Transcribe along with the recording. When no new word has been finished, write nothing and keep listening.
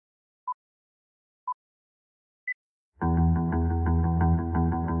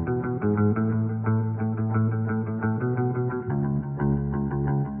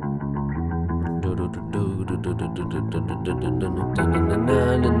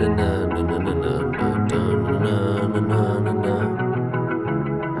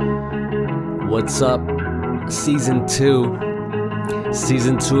What's up? Season 2.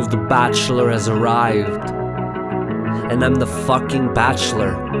 Season 2 of The Bachelor has arrived. And I'm the fucking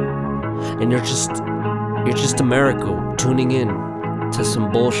Bachelor. And you're just Americo tuning in to some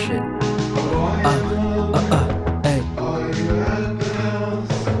bullshit. Hey.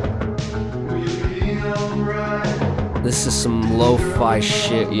 This is some lo-fi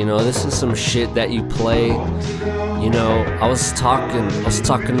shit, you know. This is some shit that you play. You know, I was talking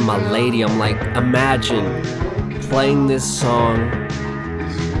to my lady. I'm like, imagine playing this song,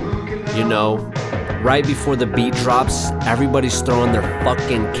 you know, right before the beat drops. Everybody's throwing their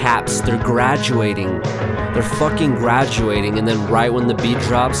fucking caps. They're graduating. They're fucking graduating. And then right when the beat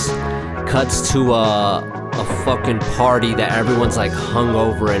drops, cuts to a fucking party that everyone's like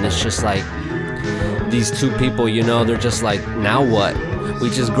hungover, and it's just like these two people, you know, they're just like, now what? We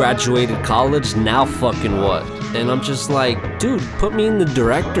just graduated college, now fucking what? And I'm just like, dude, put me in the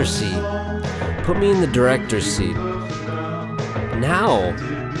director's seat. Put me in the director's seat. Now.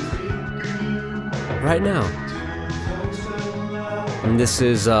 Right now. And this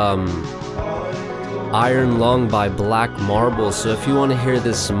is Iron Lung by Black Marble. So if you want to hear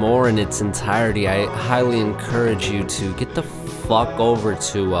this more in its entirety, I highly encourage you to get the fuck over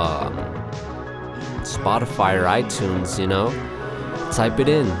to Spotify or iTunes, you know? Type it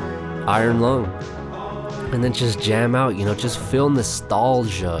in, Iron Lung. And then just jam out, you know, just feel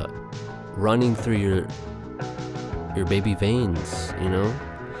nostalgia running through your baby veins, you know?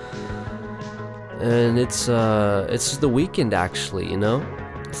 And it's the weekend, actually, you know?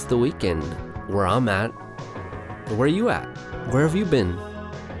 It's the weekend where I'm at. Where are you at? Where have you been?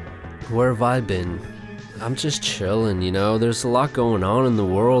 Where have I been? I'm just chilling, you know? There's a lot going on in the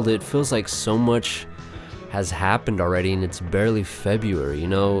world. It feels like so much has happened already, and it's barely February, you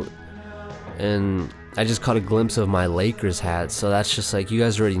know? And I just caught a glimpse of my Lakers hat, so that's just like, you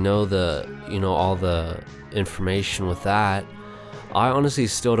guys already know all the information with that. I honestly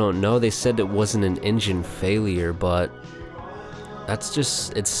still don't know. They said it wasn't an engine failure, but that's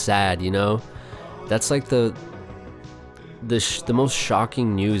just, it's sad, you know? That's like the most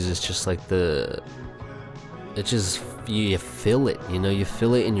shocking news is just like you feel it, you know? You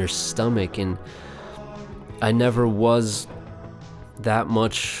feel it in your stomach. And I never was that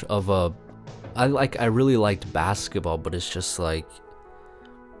much of I really liked basketball, but it's just like,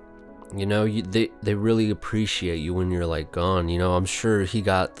 you know, they really appreciate you when you're like gone, you know. I'm sure he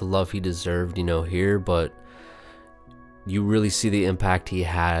got the love he deserved, you know, here, but you really see the impact he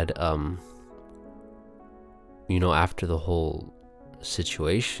had, you know, after the whole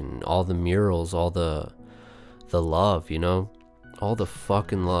situation, all the murals, all the love, you know, all the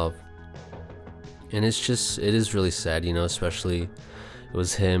fucking love. And it is really sad, you know, especially it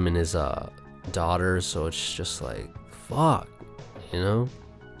was him and his daughter, so it's just like, fuck, you know?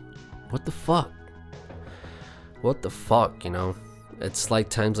 What the fuck, you know? It's like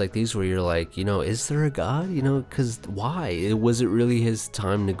times like these where you're like, you know, is there a God? You know, because why? Was it really his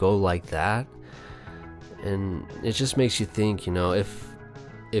time to go like that? And it just makes you think, you know, if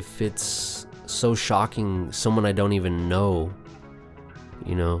it's so shocking, someone I don't even know,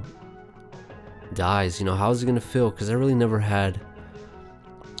 you know, dies, you know, how is it gonna feel? Because I really never had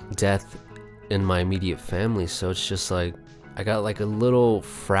death in my immediate family, so it's just like I got like a little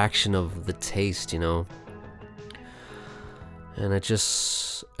fraction of the taste, you know. And I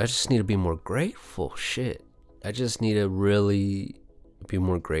just need to be more grateful. Shit, I just need to really be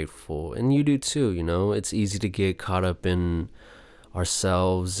more grateful. And you do too, you know. It's easy to get caught up in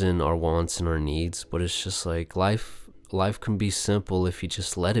ourselves and our wants and our needs, but it's just like life can be simple if you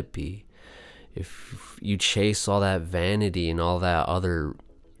just let it be. If you chase all that vanity and all that other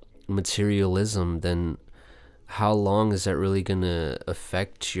materialism, then how long is that really gonna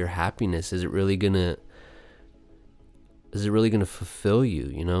affect your happiness? Is it really gonna fulfill you,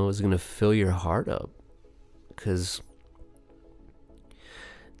 you know? Is it gonna fill your heart up? Because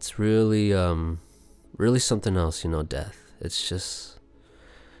it's really something else, you know, death. It's just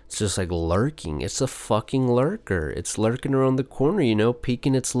like lurking. It's a fucking lurker. It's lurking around the corner, you know,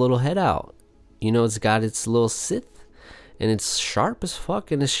 peeking its little head out. You know, it's got its little scythe, and it's sharp as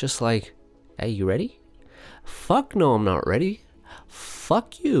fuck, and it's just like, hey, you ready? Fuck no, I'm not ready.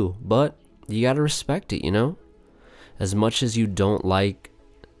 Fuck you. But you gotta respect it, you know? As much as you don't like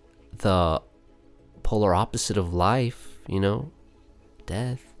the polar opposite of life, you know,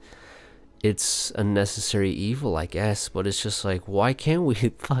 death, it's a necessary evil, I guess. But it's just like, why can't we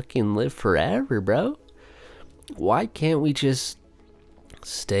fucking live forever, bro? Why can't we just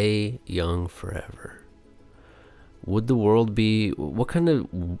stay young forever? Would the world be, what kind of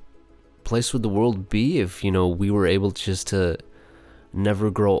place would the world be if, you know, we were able just to never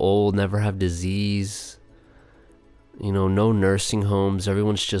grow old, never have disease, you know, no nursing homes,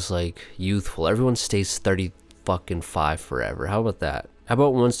 everyone's just like youthful, everyone stays 35 forever. How about that? How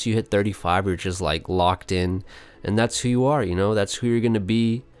about once you hit 35, you're just like locked in, and that's who you are, you know, that's who you're gonna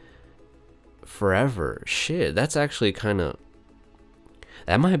be forever. Shit, that's actually kind of,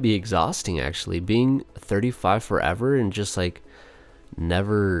 that might be exhausting, actually, being 35 forever and just like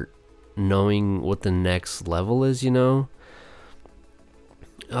never knowing what the next level is, you know?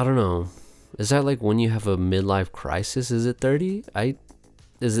 I don't know. Is that like when you have a midlife crisis? Is it 30?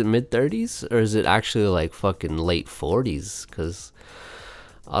 Is it mid 30s, or is it actually like fucking late 40s? Cuz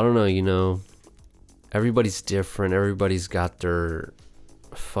I don't know, you know. Everybody's different. Everybody's got their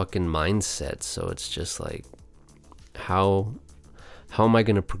fucking mindset, so it's just like how am I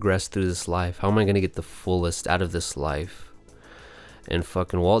going to progress through this life? How am I going to get the fullest out of this life? And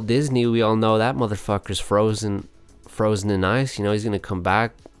fucking Walt Disney, we all know that motherfucker's frozen in ice. You know, he's gonna come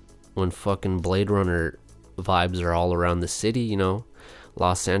back when fucking Blade Runner vibes are all around the city, you know,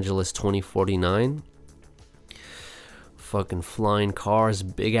 Los Angeles 2049. Fucking flying cars,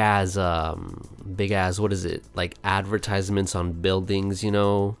 big ass, what is it, like advertisements on buildings, you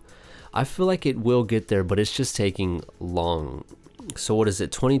know. I feel like it will get there, but it's just taking long. So what is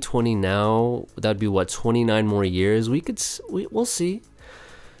it, 2020 now? That'd be what, 29 more years? We'll see.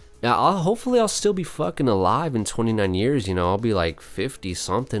 Yeah, hopefully I'll still be fucking alive in 29 years, you know. I'll be like 50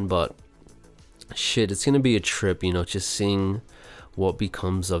 something, but shit, it's gonna be a trip, you know, just seeing what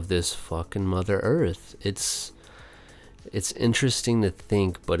becomes of this fucking Mother Earth. It's interesting to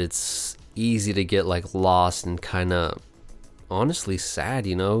think, but it's easy to get like lost and kind of honestly sad,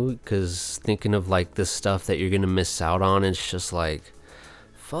 you know, because thinking of like the stuff that you're gonna miss out on, it's just like,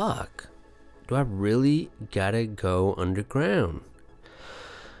 fuck, do I really gotta go underground?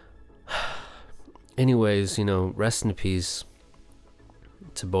 Anyways, you know, rest in peace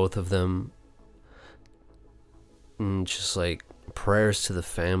to both of them, and just like prayers to the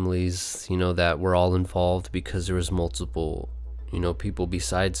families, you know, that were all involved, because there was multiple, you know, people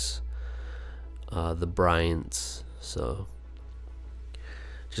besides the Bryants. So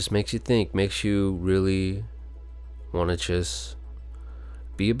just makes you think, makes you really want to just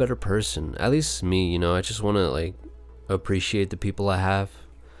be a better person. At least me, you know, I just want to like appreciate the people I have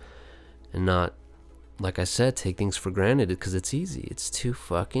and not, like I said, take things for granted, because it's easy. It's too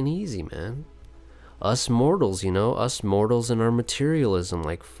fucking easy, man. Us mortals, you know, us mortals and our materialism,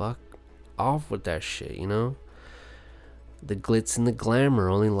 like fuck off with that shit, you know. The glitz and the glamour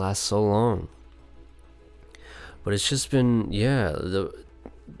only last so long. But it's just been, yeah, the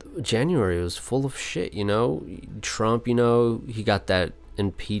January was full of shit, you know. Trump, you know, he got that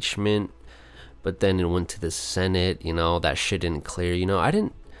impeachment, but then it went to the Senate, you know, that shit didn't clear, you know. I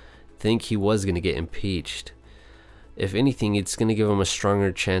didn't think he was gonna get impeached. If anything, it's gonna give him a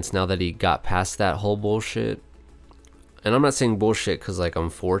stronger chance now that he got past that whole bullshit. And I'm not saying bullshit because like I'm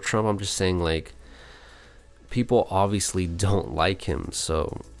for Trump, I'm just saying like people obviously don't like him,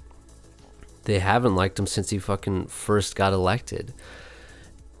 so they haven't liked him since he fucking first got elected.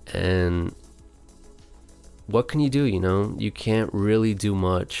 And what can you do, you know? You can't really do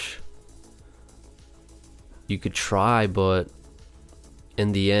much. You could try, but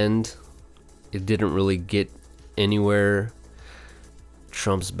in the end, it didn't really get anywhere.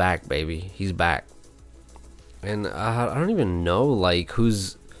 Trump's back, baby. He's back. And I don't even know, like,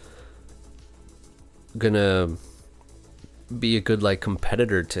 who's gonna be a good, like,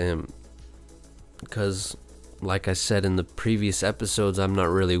 competitor to him. Because, like I said in the previous episodes, I'm not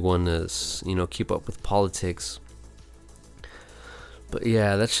really one to, you know, keep up with politics. But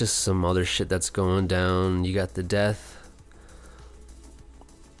yeah, that's just some other shit that's going down. You got the deaths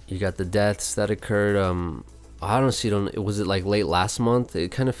that occurred. I don't. Was it like late last month?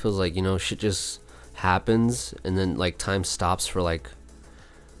 It kind of feels like, you know, shit just happens and then like time stops for like,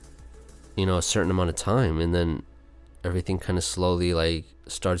 you know, a certain amount of time, and then everything kind of slowly like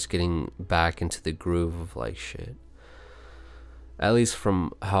starts getting back into the groove of like shit. At least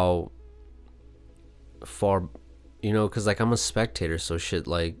from how far, you know, because like I'm a spectator, so shit,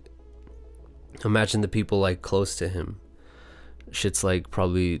 like imagine the people like close to him. Shit's like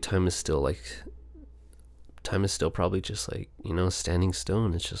probably time is still probably just like, you know, standing still,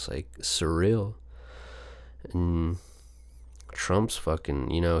 and it's just like surreal. And Trump's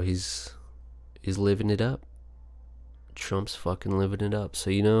fucking, you know, he's living it up. Trump's fucking living it up. So,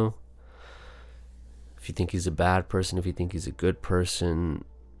 you know, if you think he's a bad person, if you think he's a good person,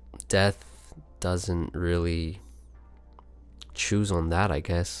 death doesn't really choose on that, I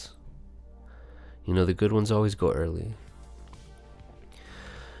guess. You know, the good ones always go early.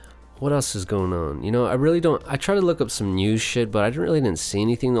 What else is going on? You know, I try to look up some news shit, but I didn't see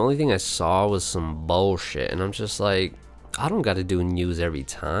anything. The only thing I saw was some bullshit, and I'm just like, I don't gotta do news every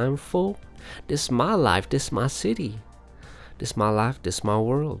time, fool. This my life, this my city. This my life, this my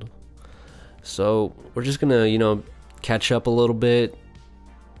world. So, we're just gonna, you know, catch up a little bit,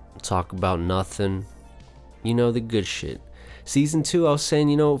 talk about nothing. You know, the good shit. Season 2, I was saying,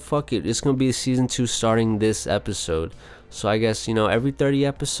 you know, fuck it. It's gonna be season 2 starting this episode. So I guess, you know, every 30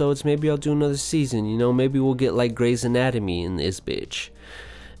 episodes, maybe I'll do another season. You know, maybe we'll get like Grey's Anatomy in this bitch.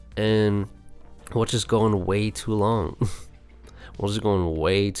 And we're just going way too long. We're just going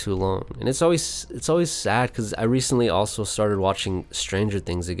way too long. And it's always sad because I recently also started watching Stranger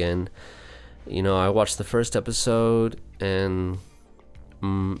Things again. You know, I watched the first episode and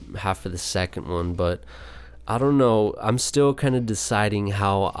half of the second one, but I don't know. I'm still kind of deciding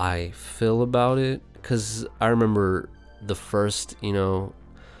how I feel about it, because I remember the first, you know,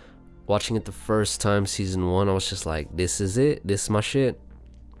 watching it the first time, season 1, I was just like, this is it, this is my shit.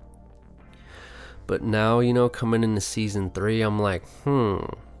 But now, you know, coming into season 3, I'm like,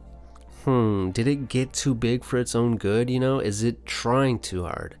 did it get too big for its own good? You know, is it trying too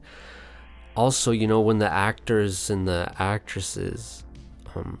hard? Also, you know, when the actors and the actresses,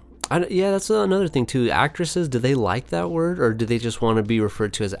 yeah, that's another thing too. Actresses, do they like that word, or do they just want to be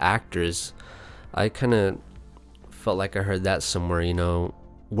referred to as actors? I kind of felt like I heard that somewhere, you know.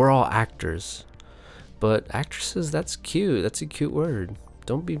 We're all actors. But actresses, that's cute. That's a cute word.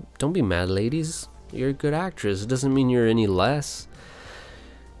 Don't be mad, ladies. You're a good actress. It doesn't mean you're any less.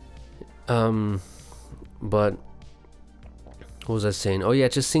 But what was I saying? Oh yeah,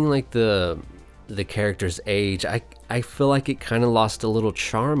 just seeing like the character's age. I feel like it kind of lost a little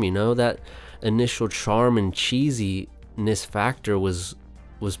charm, you know. That initial charm and cheesiness factor was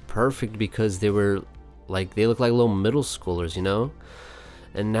perfect, because they were like, they look like little middle schoolers, you know.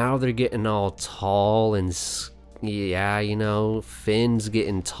 And now they're getting all tall and yeah, you know, Finn's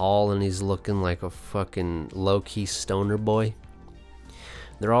getting tall and he's looking like a fucking low-key stoner boy.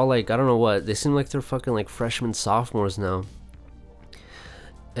 They're all like, I don't know what, they seem like they're fucking like freshmen, sophomores now.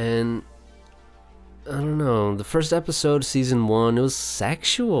 And I don't know, the first episode, season 1, it was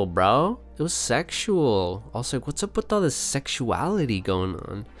sexual, bro. It was sexual. I was like, what's up with all this sexuality going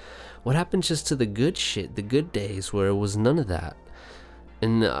on? What happened just to the good shit, the good days, where it was none of that?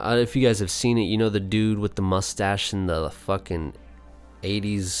 And if you guys have seen it, you know, the dude with the mustache and the fucking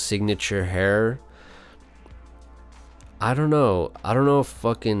 80s signature hair. I don't know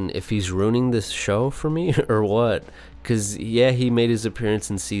if he's ruining this show for me or what. Cause yeah, he made his appearance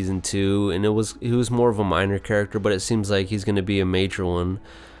in season 2, and he was more of a minor character, but it seems like he's gonna be a major one.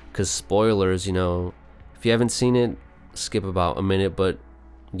 Cause spoilers, you know, if you haven't seen it, skip about a minute. But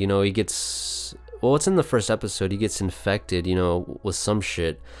you know, he gets, well, it's in the first episode, he gets infected, you know, with some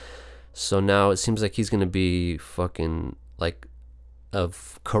shit. So now it seems like he's gonna be fucking like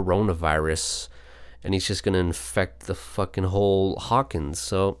of coronavirus, and he's just gonna infect the fucking whole Hawkins.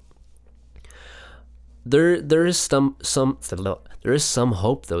 So there is some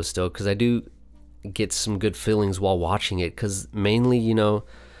hope though still, because I do get some good feelings while watching it, because mainly, you know,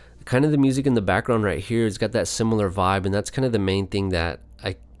 kind of the music in the background right here has got that similar vibe, and that's kind of the main thing that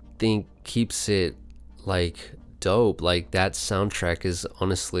I think keeps it like dope. Like that soundtrack is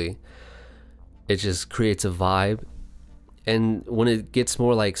honestly, it just creates a vibe. And when it gets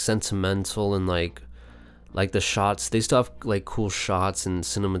more like sentimental and like the shots, they still have like cool shots and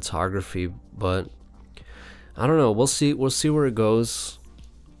cinematography, but I don't know, we'll see where it goes.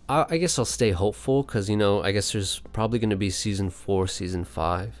 I guess I'll stay hopeful, because, you know, I guess there's probably going to be season 4, season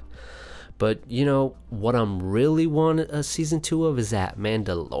 5. But, you know, what I'm really wanting a season 2 of is that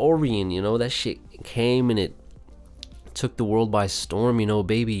Mandalorian. You know, that shit came and it took the world by storm, you know,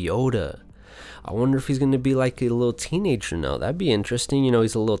 Baby Yoda. I wonder if he's going to be like a little teenager now. That'd be interesting. You know,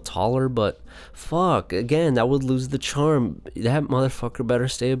 he's a little taller, but fuck, again, that would lose the charm. That motherfucker better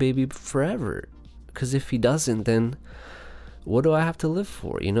stay a baby forever. Because if he doesn't, then what do I have to live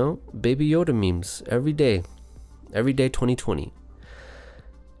for, you know? Baby Yoda memes every day 2020.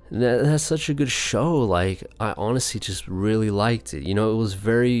 That's such a good show. Like, I honestly just really liked it. You know, it was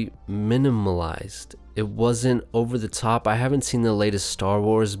very minimalized. It wasn't over the top. I haven't seen the latest Star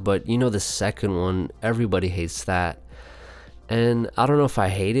Wars, but you know, the second one, everybody hates that. And I don't know if I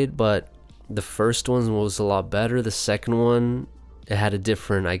hate it, but the first one was a lot better. The second one, it had a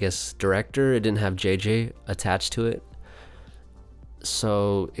different, I guess, director. It didn't have JJ attached to it.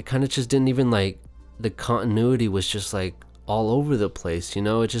 So it kind of just didn't even, like, the continuity was just like all over the place, you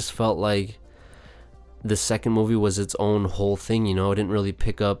know? It just felt like the second movie was its own whole thing, you know? It didn't really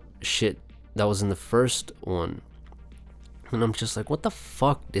pick up shit that was in the first one. And I'm just like, what the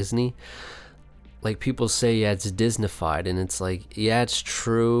fuck, Disney? Like, people say, yeah, it's Disneyfied, and it's like, yeah, it's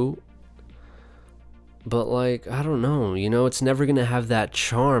true, but like, I don't know, you know, it's never gonna have that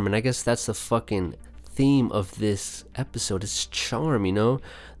charm. And I guess that's the fucking theme of this episode. It's charm, you know,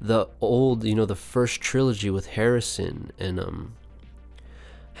 the old, you know, the first trilogy with Harrison and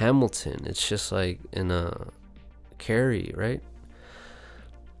Hamilton. It's just like, and Carrie, right?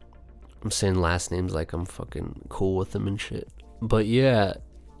 I'm saying last names like I'm fucking cool with them and shit. But yeah,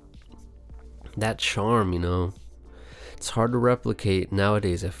 that charm, you know, it's hard to replicate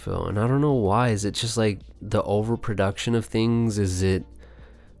nowadays, I feel. And I don't know why. Is it just like the overproduction of things? Is it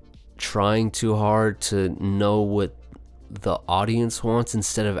trying too hard to know what the audience wants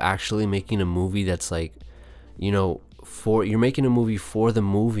instead of actually making a movie that's like, you know, you're making a movie for the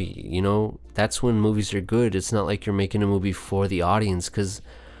movie, you know? That's when movies are good. It's not like you're making a movie for the audience, because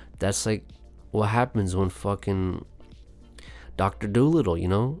that's like what happens when fucking Dr. Dolittle, you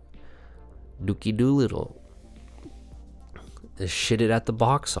know? Dookie Doolittle is shitted at the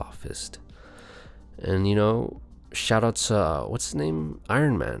box office. And, you know, shout out to, what's his name?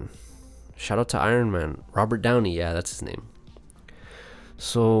 Iron Man. Shout out to Iron Man. Robert Downey, yeah, that's his name.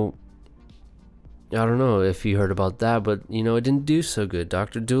 So, I don't know if you heard about that, but, you know, it didn't do so good.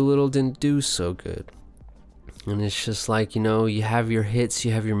 Dr. Dolittle didn't do so good. And it's just like, you know, you have your hits,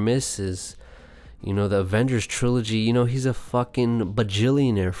 you have your misses. You know, the Avengers trilogy, you know, he's a fucking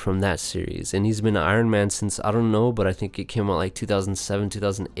bajillionaire from that series. And he's been Iron Man since, I don't know, but I think it came out like 2007,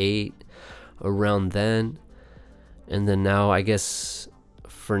 2008, around then. And then now, I guess,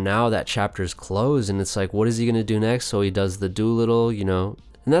 for now, that chapter is closed. And it's like, what is he going to do next? So he does the Doolittle, you know,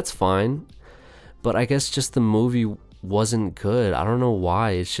 and that's fine. But I guess just the movie wasn't good. I don't know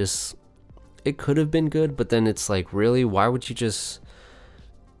why. It's just, it could have been good, but then it's like, really? Why would you just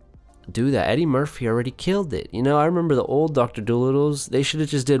do that? Eddie Murphy already killed it. You know, I remember the old Dr. Doolittles. They should have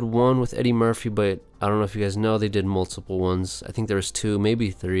just did one with Eddie Murphy, but I don't know if you guys know, they did multiple ones. I think there was 2,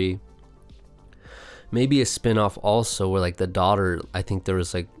 maybe 3. Maybe a spin-off also where like the daughter, I think there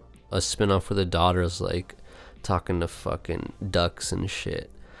was like a spin-off where the daughter's like talking to fucking ducks and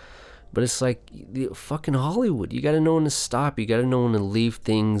shit. But it's like, fucking Hollywood, you gotta know when to stop. You gotta know when to leave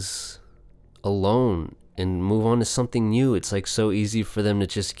things alone and move on to something new. It's like so easy for them to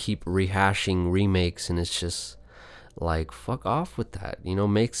just keep rehashing remakes, and it's just like, fuck off with that, you know?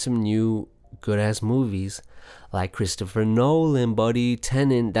 Make some new good ass movies like Christopher Nolan, buddy.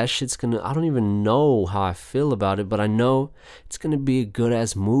 Tenet, that shit's gonna, I don't even know how I feel about it, but I know it's gonna be a good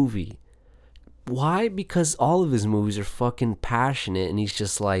ass movie. Why? Because all of his movies are fucking passionate, and he's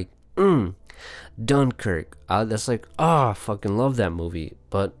just like, Dunkirk, that's like, I fucking love that movie.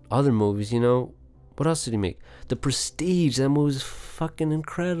 But other movies, you know, what else did he make? The Prestige, that movie's fucking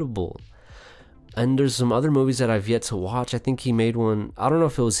incredible. And there's some other movies that I've yet to watch. I think he made one, I don't know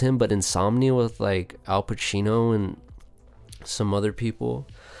if it was him, but Insomnia with like Al Pacino and some other people.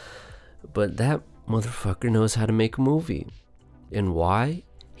 But that motherfucker knows how to make a movie. And why?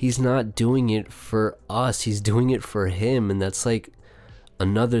 He's not doing it for us, he's doing it for him. And that's like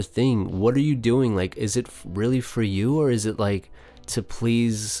another thing. What are you doing? Like, is it really for you, or is it like to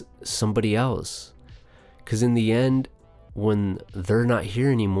please somebody else? Because in the end, when they're not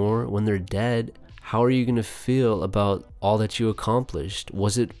here anymore, when they're dead, how are you going to feel about all that you accomplished?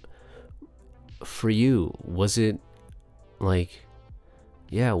 Was it for you? Was it like,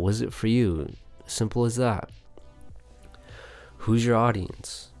 yeah, was it for you? Simple as that. Who's your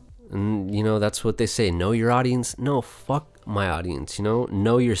audience? And, you know, that's what they say. Know your audience. No, fuck my audience, you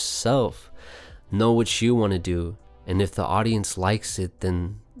know yourself, know what you want to do, and if the audience likes it,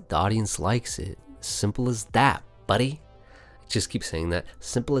 then the audience likes it. Simple as that, buddy. I just keep saying that.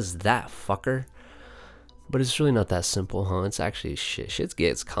 Simple as that, fucker. But it's really not that simple, huh? It's actually shit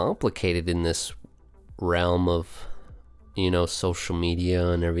gets complicated in this realm of, you know, social media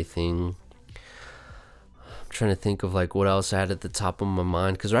and everything. Trying to think of like what else I had at the top of my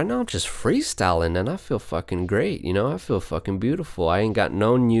mind, because right now I'm just freestyling and I feel fucking great, you know? I feel fucking beautiful. I ain't got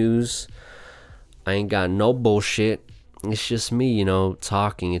no news, I ain't got no bullshit. It's just me, you know,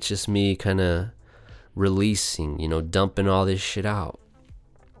 talking. It's just me kind of releasing, you know, dumping all this shit out.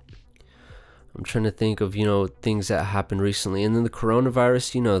 I'm trying to think of, you know, things that happened recently. And then the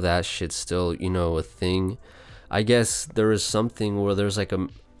coronavirus, you know, that shit's still, you know, a thing. I guess there was something where there's like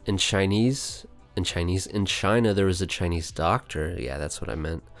in China there was a Chinese doctor. Yeah, that's what I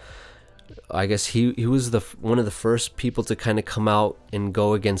meant. I guess he was one of the first people to kind of come out and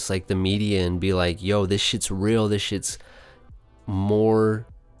go against like the media and be like, yo, this shit's real, this shit's more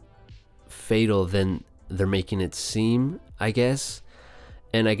fatal than they're making it seem, I guess.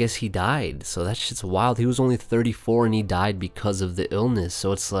 And I guess he died. So that shit's wild. He was only 34 and he died because of the illness.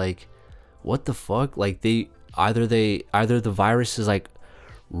 So it's like, what the fuck? Like either the virus is like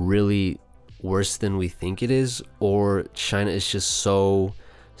really worse than we think it is, or China is just so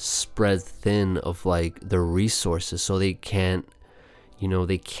spread thin of like their resources, so they can't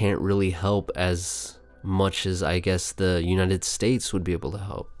really help as much as I guess the United States would be able to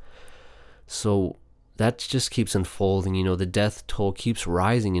help. So that just keeps unfolding. The death toll keeps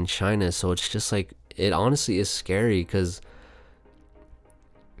rising in China. So it's just like, it honestly is scary because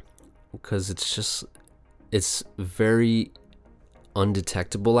it's very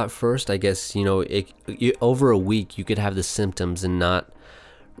undetectable at first. I guess, over a week you could have the symptoms and not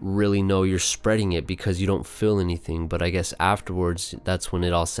really know you're spreading it because you don't feel anything. But I guess afterwards, that's when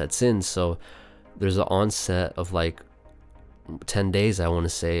it all sets in. So there's an onset of like 10 days, I want to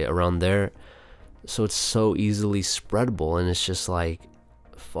say, around there. So it's so easily spreadable, and it's just like,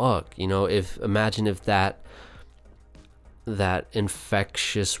 fuck, imagine if that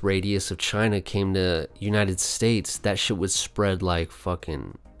infectious radius of China came to United States, that shit would spread like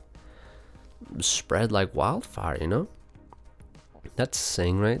wildfire. That's the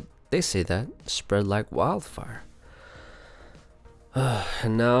saying, right? They say that, spread like wildfire.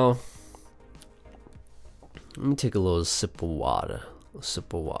 And now let me take a little sip of water.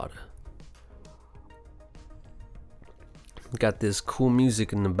 Got this cool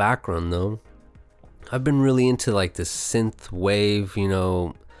music in the background though. I've been really into like this synth wave,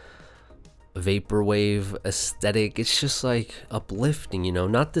 vaporwave aesthetic. It's just like uplifting,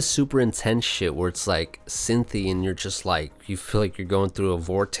 not the super intense shit where it's like synthy and you're just like, you feel like you're going through a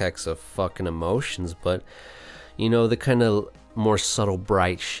vortex of fucking emotions, but the kind of more subtle,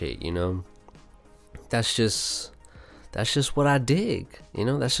 bright shit. That's just what I dig.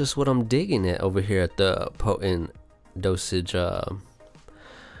 That's just what I'm digging at over here at the Potent Dosage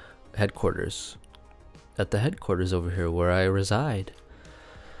headquarters. At the headquarters over here where I reside.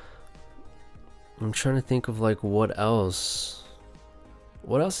 I'm trying to think of like what else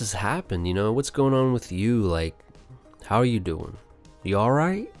has happened. What's going on with you? Like, how are you doing? You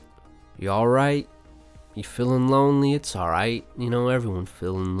alright? You feeling lonely? It's alright. Everyone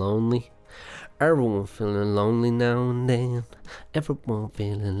feeling lonely. Everyone feeling lonely now and then. Everyone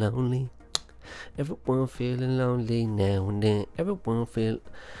feeling lonely. Everyone feeling lonely now and then. Everyone feel.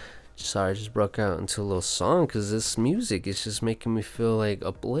 Sorry, I just broke out into a little song because this music is just making me feel like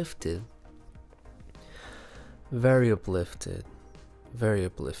uplifted. Very uplifted. Very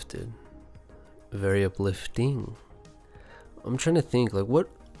uplifted. Very uplifting. I'm trying to think, like,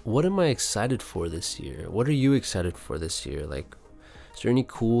 what am I excited for this year? What are you excited for this year? Like, is there any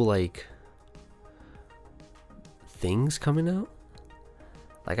cool, like, things coming out?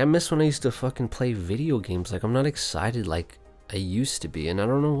 Like, I miss when I used to fucking play video games. Like, I'm not excited like I used to be, and I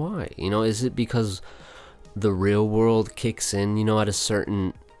don't know why. Is it because the real world kicks in, at a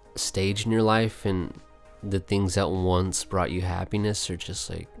certain stage in your life, and the things that once brought you happiness are just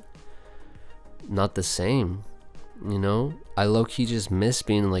like not the same? I low-key just miss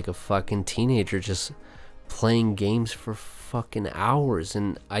being like a fucking teenager, just playing games for fucking hours,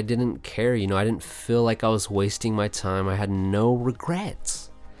 and I didn't care. I didn't feel like I was wasting my time. I had no regrets.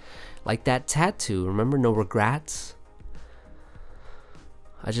 Like that tattoo, remember? No regrets.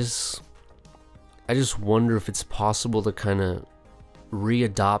 I just wonder if it's possible to kind of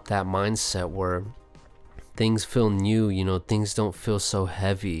readopt that mindset where things feel new, things don't feel so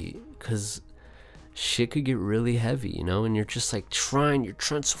heavy, because shit could get really heavy, and you're just like you're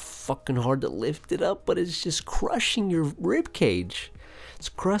trying so fucking hard to lift it up, but it's just crushing your rib cage. It's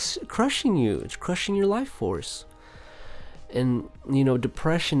crushing you. It's crushing your life force. And,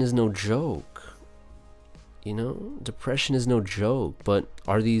 depression is no joke. Depression is no joke, but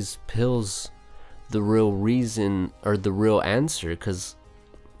are these pills the real reason or the real answer? Because,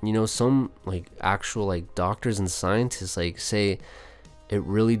 some like actual like doctors and scientists like say it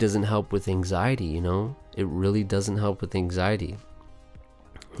really doesn't help with anxiety, it really doesn't help with anxiety.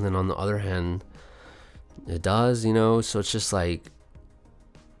 And then on the other hand, it does, so it's just like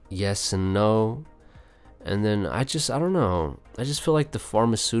yes and no. And then I don't know. I just feel like the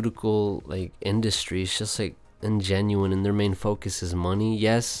pharmaceutical like industry is just like ingenuine, and their main focus is money.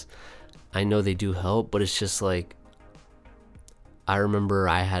 Yes, I know they do help, but it's just like, I remember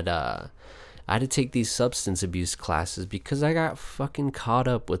I had to take these substance abuse classes because I got fucking caught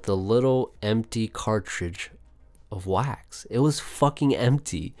up with a little empty cartridge of wax. It was fucking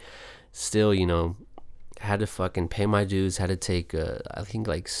empty. Still, had to fucking pay my dues, had to take I think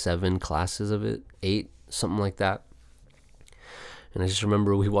like 7 classes of it, 8, something like that. And I just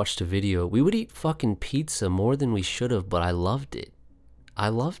remember we watched a video. We would eat fucking pizza more than we should have, but I loved it. I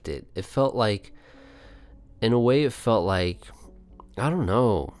loved it. It felt like, in a way, it felt like, I don't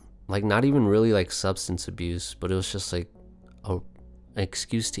know, like not even really like substance abuse, but it was just like an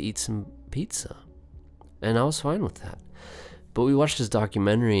excuse to eat some pizza. And I was fine with that. But we watched this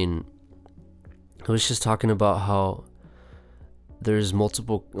documentary, and it was just talking about how there's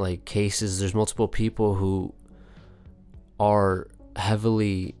multiple like cases, there's multiple people who are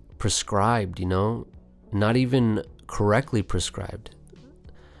heavily prescribed, you know, not even correctly prescribed.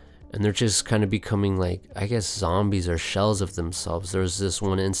 And they're just kind of becoming like, I guess, zombies or shells of themselves. There was this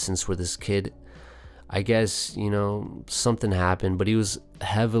one instance where this kid, I guess, you know, something happened, but he was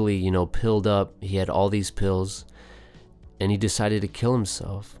heavily, you know, pilled up. He had all these pills, and he decided to kill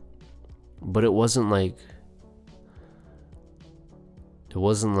himself. But it wasn't like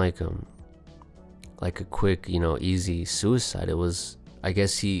a quick, you know, easy suicide. It was, I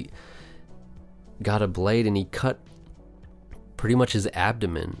guess, he got a blade and he cut pretty much his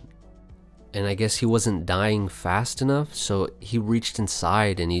abdomen, and I guess he wasn't dying fast enough, so he reached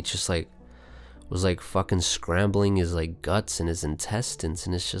inside and he just like was like fucking scrambling his like guts and his intestines.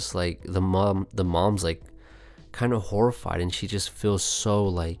 And it's just like the mom's like kind of horrified, and she just feels so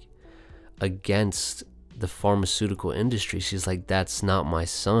like against the pharmaceutical industry. She's like, that's not my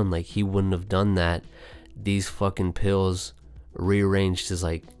son, like he wouldn't have done that. These fucking pills rearranged his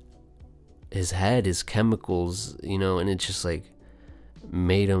like his head, his chemicals, you know, and it just like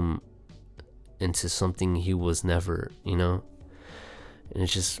made him into something he was never, you know. And it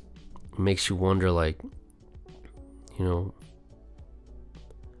just makes you wonder, like, you know,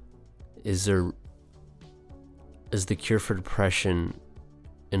 is the cure for depression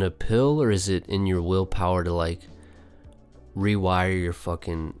in a pill, or is it in your willpower to like rewire your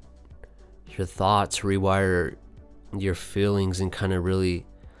thoughts, rewire your feelings, and kind of really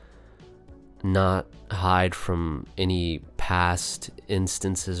not hide from any past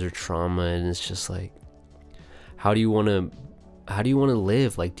instances or trauma? And it's just like, how do you want to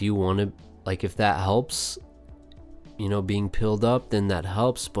live? Like, do you want to, like, if that helps, you know, being pilled up, then that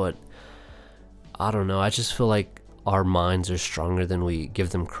helps. But I don't know, I just feel like our minds are stronger than we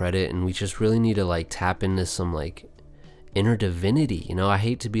give them credit, and we just really need to like tap into some like inner divinity, you know. I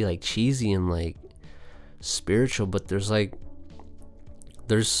hate to be like cheesy and like spiritual, but there's a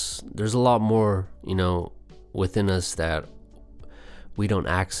lot more, you know, within us that we don't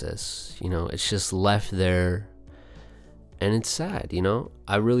access, you know. It's just left there, and it's sad, you know.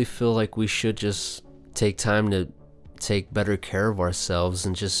 I really feel like we should just take time to take better care of ourselves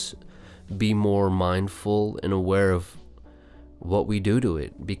and just be more mindful and aware of what we do to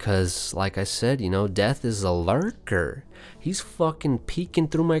it. Because like I said, you know, death is a lurker. He's fucking peeking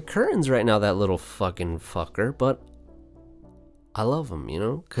through my curtains right now, that little fucking fucker. But I love him, you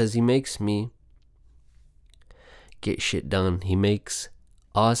know, because he makes me get shit done. He makes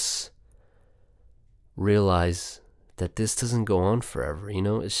us realize that this doesn't go on forever, you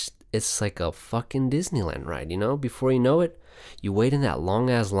know. It's like a fucking Disneyland ride, you know. Before you know it, you wait in that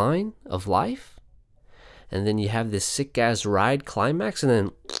long ass line of life, and then you have this sick ass ride climax, and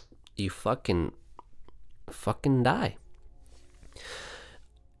then you fucking die.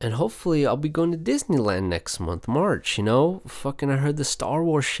 And hopefully I'll be going to Disneyland next month, March, you know. Fucking, I heard the Star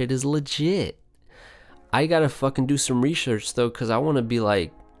Wars shit is legit. I gotta fucking do some research though, because I want to be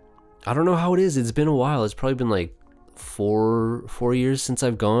like, I don't know how it is. It's been a while. It's probably been like four years since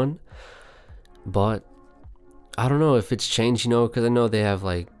I've gone. But I don't know if it's changed, you know, because I know they have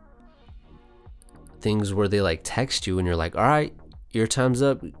like things where they like text you and you're like, all right, your time's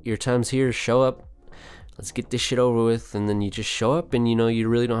up, your time's here, show up, let's get this shit over with. And then you just show up, and you know, you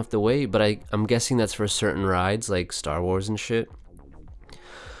really don't have to wait. But I'm guessing that's for certain rides like Star Wars and shit.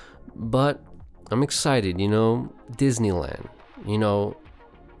 But I'm excited, you know. Disneyland, you know,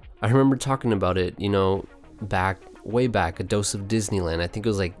 I remember talking about it, you know, way back, A Dose of Disneyland. I think it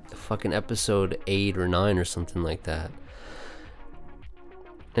was like fucking episode 8 or 9 or something like that.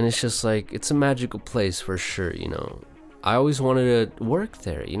 And it's just like, it's a magical place for sure, you know. I always wanted to work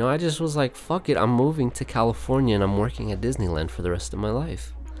there, you know. I just was like, fuck it, I'm moving to California and I'm working at Disneyland for the rest of my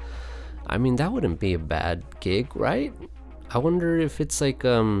life. I mean, that wouldn't be a bad gig, right? I wonder if it's like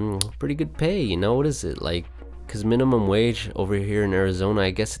pretty good pay, you know. What is it like? Because minimum wage over here in Arizona,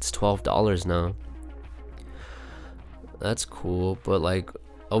 I guess it's $12 now. That's cool, but like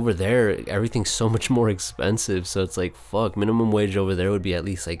over there, everything's so much more expensive. So it's like, fuck, minimum wage over there would be at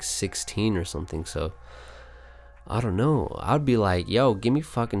least like 16 or something. So I don't know. I'd be like, yo, give me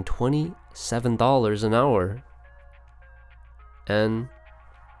fucking $27 an hour and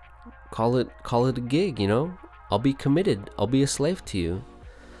call it a gig, you know. I'll be committed. I'll be a slave to you.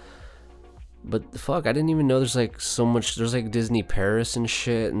 But fuck, I didn't even know there's like so much. There's like Disney Paris and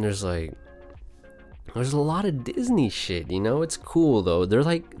shit, and there's a lot of Disney shit, you know? It's cool though.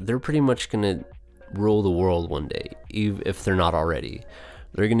 They're pretty much gonna rule the world one day, if they're not already.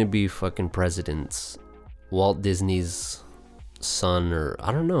 They're gonna be fucking presidents. Walt Disney's son, or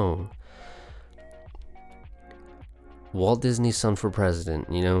I don't know. Walt Disney's son for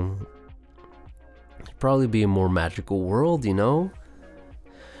president, you know? It'd probably be a more magical world, you know?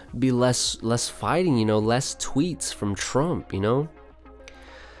 Be less fighting, you know, less tweets from Trump, you know?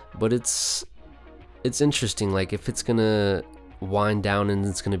 But it's interesting, like if it's gonna wind down and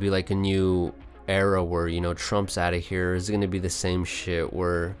it's gonna be like a new era where, you know, Trump's out of here, is it gonna be the same shit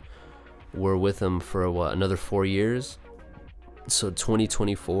where we're with him for another 4 years? So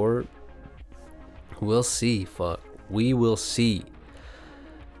 2024, we'll see. We will see.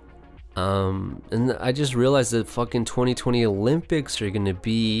 And I just realized that fucking 2020 Olympics are gonna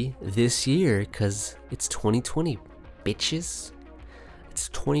be this year, because it's 2020, bitches. It's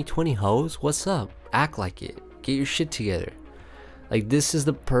 2020, hoes. What's up? Act like it. Get your shit together. Like, this is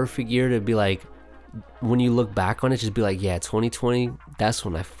the perfect year to be like, when you look back on it, just be like, yeah, 2020, that's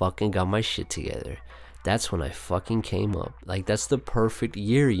when I fucking got my shit together. That's when I fucking came up. Like, that's the perfect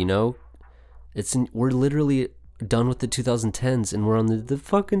year, you know? We're literally done with the 2010s and we're on the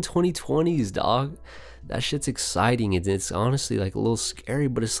fucking 2020s, dog. That shit's exciting. It's honestly like a little scary,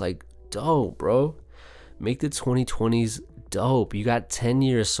 but it's like dope, bro. Make the 2020s dope. You got 10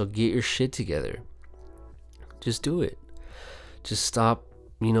 years, so get your shit together. Just do it. Just stop,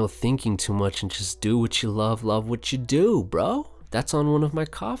 you know, thinking too much and just do what you love what you do, bro. That's on one of my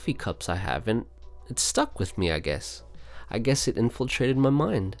coffee cups I have, and it stuck with me, I guess. I guess it infiltrated my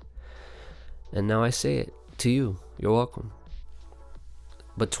mind. And now I say it to you. You're welcome.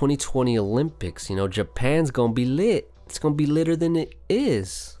 But 2020 Olympics, you know, Japan's gonna be lit. It's gonna be litter than it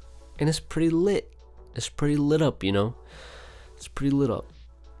is. And it's pretty lit. It's pretty lit up, you know. It's pretty lit up.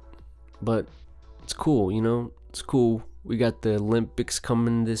 But it's cool, you know. It's cool. We got the Olympics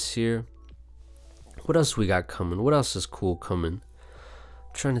coming this year. What else we got coming? What else is cool coming?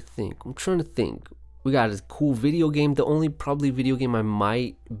 I'm trying to think. We got a cool video game. The only probably video game I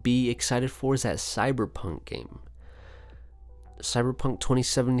might be excited for is that Cyberpunk game. Cyberpunk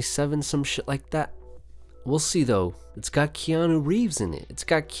 2077, some shit like that. We'll see though. It's got Keanu Reeves in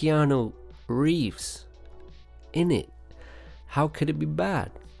it. How could it be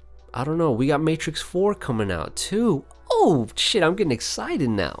bad? I don't know. We got Matrix 4 coming out too. Oh shit, I'm getting excited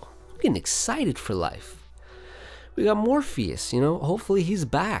now. I'm getting excited for life. We got Morpheus, you know. Hopefully he's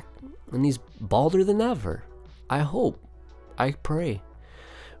back and he's balder than ever. I hope. I pray.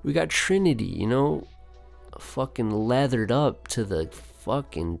 We got Trinity, you know, fucking leathered up to the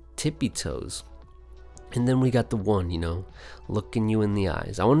fucking tippy toes. And then we got the one, you know, looking you in the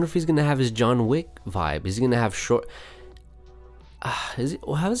eyes. I wonder if he's gonna have his John Wick vibe. Is he gonna have short? How is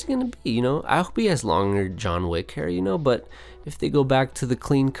he gonna be? You know, I hope he has longer John Wick hair. You know, but if they go back to the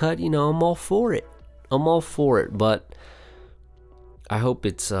clean cut, you know, I'm all for it. But I hope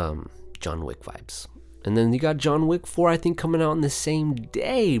it's John Wick vibes. And then you got John Wick 4, I think, coming out on the same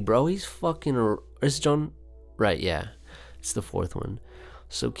day, bro. He's fucking. Is John? Right, yeah, it's the fourth one.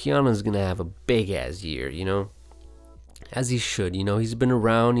 So Keanu's gonna have a big ass year, you know, as he should. You know, he's been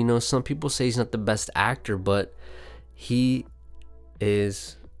around. You know, some people say he's not the best actor, but he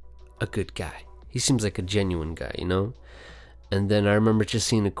is a good guy. He seems like a genuine guy, you know. And then I remember just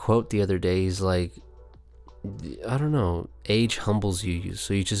seeing a quote the other day. He's like, I don't know, age humbles you,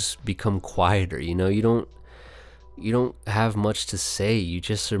 so you just become quieter, you know. You don't have much to say. You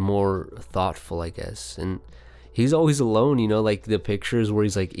just are more thoughtful, I guess. And he's always alone, you know, like the pictures where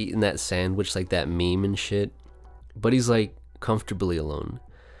he's like eating that sandwich, like that meme and shit. But he's like comfortably alone.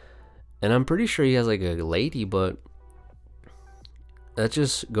 And I'm pretty sure he has like a lady, but that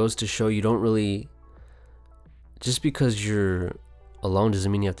just goes to show you don't really, just because you're alone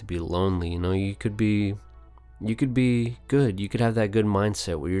doesn't mean you have to be lonely, you know. You could be good. You could have that good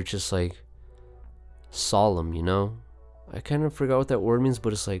mindset where you're just like solemn, you know. I kind of forgot what that word means,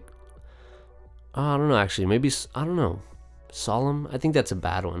 but it's like, I don't know, actually. Maybe, I don't know. Solemn? I think that's a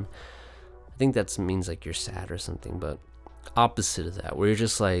bad one. I think that means like you're sad or something, but opposite of that, where you're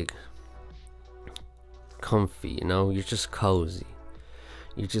just like comfy, you know? You're just cozy.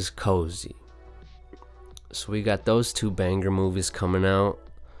 So we got those two banger movies coming out.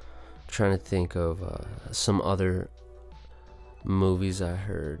 I'm trying to think of some other movies I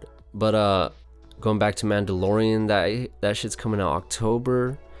heard. But going back to Mandalorian, that shit's coming out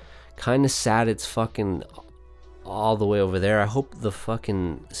October. Kind of sad it's fucking all the way over there. I hope the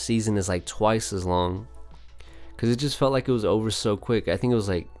fucking season is like twice as long, because it just felt like it was over so quick. I think it was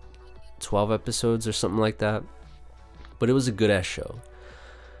like 12 episodes or something like that. But it was a good ass show.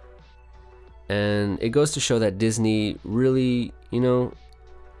 And it goes to show that Disney really, you know,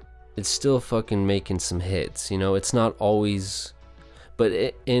 it's still fucking making some hits, you know. It's not always,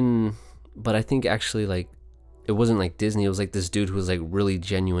 but but I think actually, like, it wasn't like Disney. It was like this dude who was like really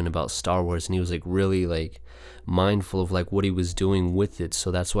genuine about Star Wars, and he was like really like mindful of like what he was doing with it.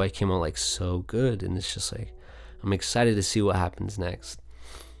 So that's why it came out like so good. And it's just like, I'm excited to see what happens next.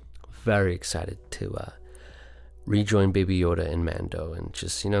 Very excited to rejoin Baby Yoda and Mando and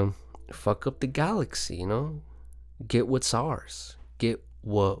just, you know, fuck up the galaxy, you know, get what's ours, get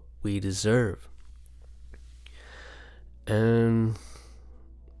what we deserve. And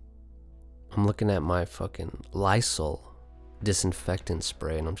I'm looking at my fucking Lysol disinfectant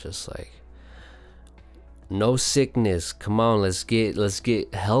spray, and I'm just like, no sickness, come on, let's get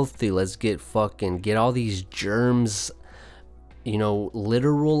healthy, let's get all these germs, you know,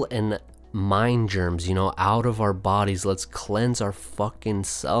 literal and mind germs, you know, out of our bodies. Let's cleanse our fucking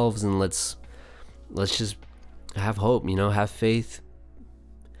selves, and let's just have hope, you know, have faith,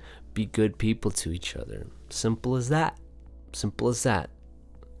 be good people to each other. Simple as that.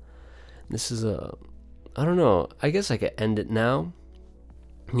 This is I don't know, I guess I could end it now.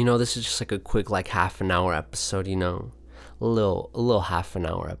 You know, this is just like a quick like half an hour episode, you know, a little half an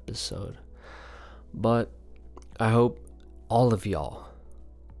hour episode. But I hope all of y'all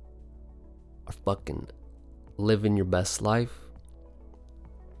are fucking living your best life.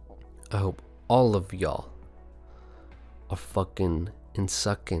 I hope all of y'all are fucking and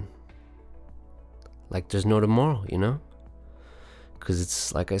sucking like there's no tomorrow, you know? Because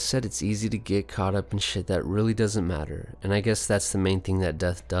it's, like I said, it's easy to get caught up in shit that really doesn't matter. And I guess that's the main thing that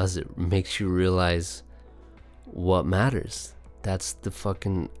death does. It makes you realize what matters. That's the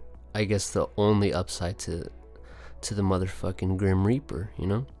fucking, I guess, the only upside to the motherfucking Grim Reaper, you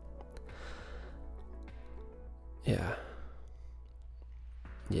know? Yeah,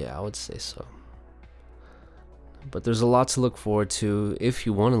 I would say so. But there's a lot to look forward to if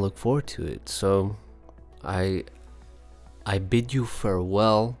you want to look forward to it. So I bid you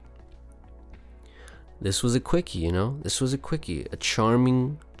farewell. This was a quickie, you know? This was a quickie. A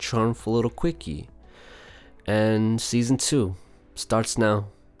charmful little quickie. And season 2 starts now.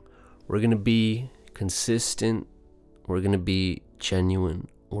 We're going to be consistent. We're going to be genuine.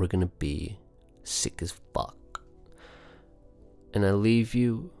 We're going to be sick as fuck. And I leave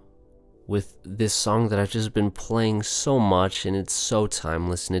you with this song that I've just been playing so much, and it's so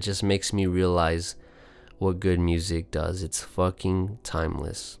timeless, and it just makes me realize what good music does. It's fucking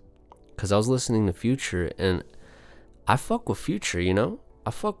timeless. Cause I was listening to Future, and I fuck with Future, you know?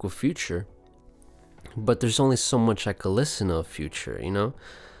 I fuck with Future. But there's only so much I could listen to Future, you know?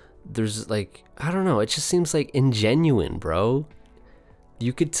 There's like, I don't know, it just seems like ingenuine, bro.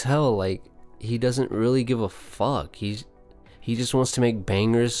 You could tell, like, he doesn't really give a fuck. He just wants to make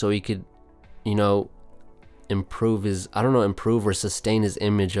bangers so he could, you know, improve or sustain his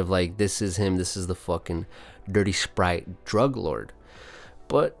image of like, this is him, this is the fucking dirty Sprite drug lord.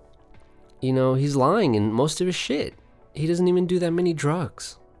 But, you know, he's lying in most of his shit. He doesn't even do that many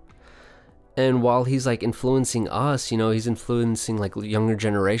drugs. And while he's like influencing us, you know, he's influencing like younger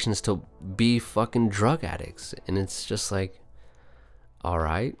generations to be fucking drug addicts. And it's just like, all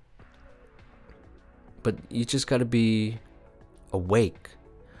right. But you just gotta be awake.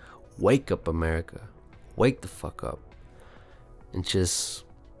 Wake up, America. Wake the fuck up. And just,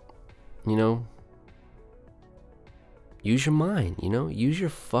 you know, use your mind, you know? Use your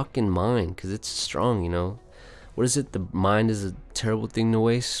fucking mind, because it's strong, you know? What is it? The mind is a terrible thing to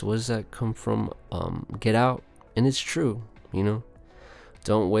waste. What does that come from? Get Out. And it's true, you know?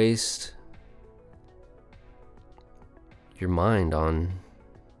 Don't waste your mind on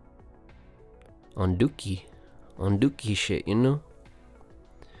dookie shit, you know?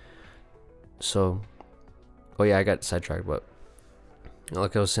 So, oh yeah, I got sidetracked, but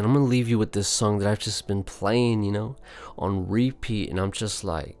like I was saying, I'm gonna leave you with this song that I've just been playing, you know, on repeat, and I'm just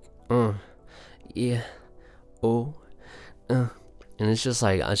like, yeah, oh, and it's just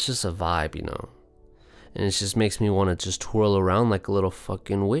like, it's just a vibe, you know, and it just makes me want to just twirl around like a little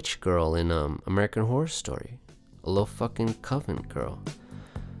fucking witch girl in American Horror Story, a little fucking coven girl.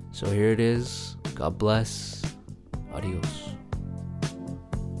 So here it is. God bless. Adios.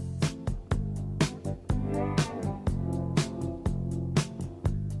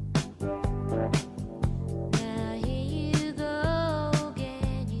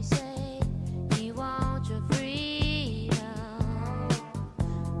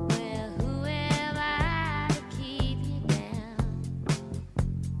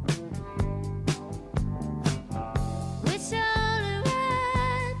 It's only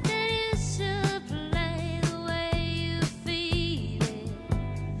right that you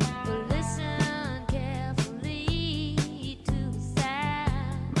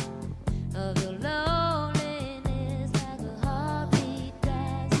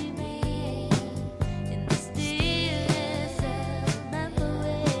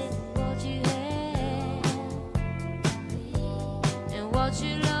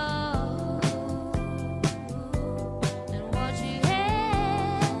去了。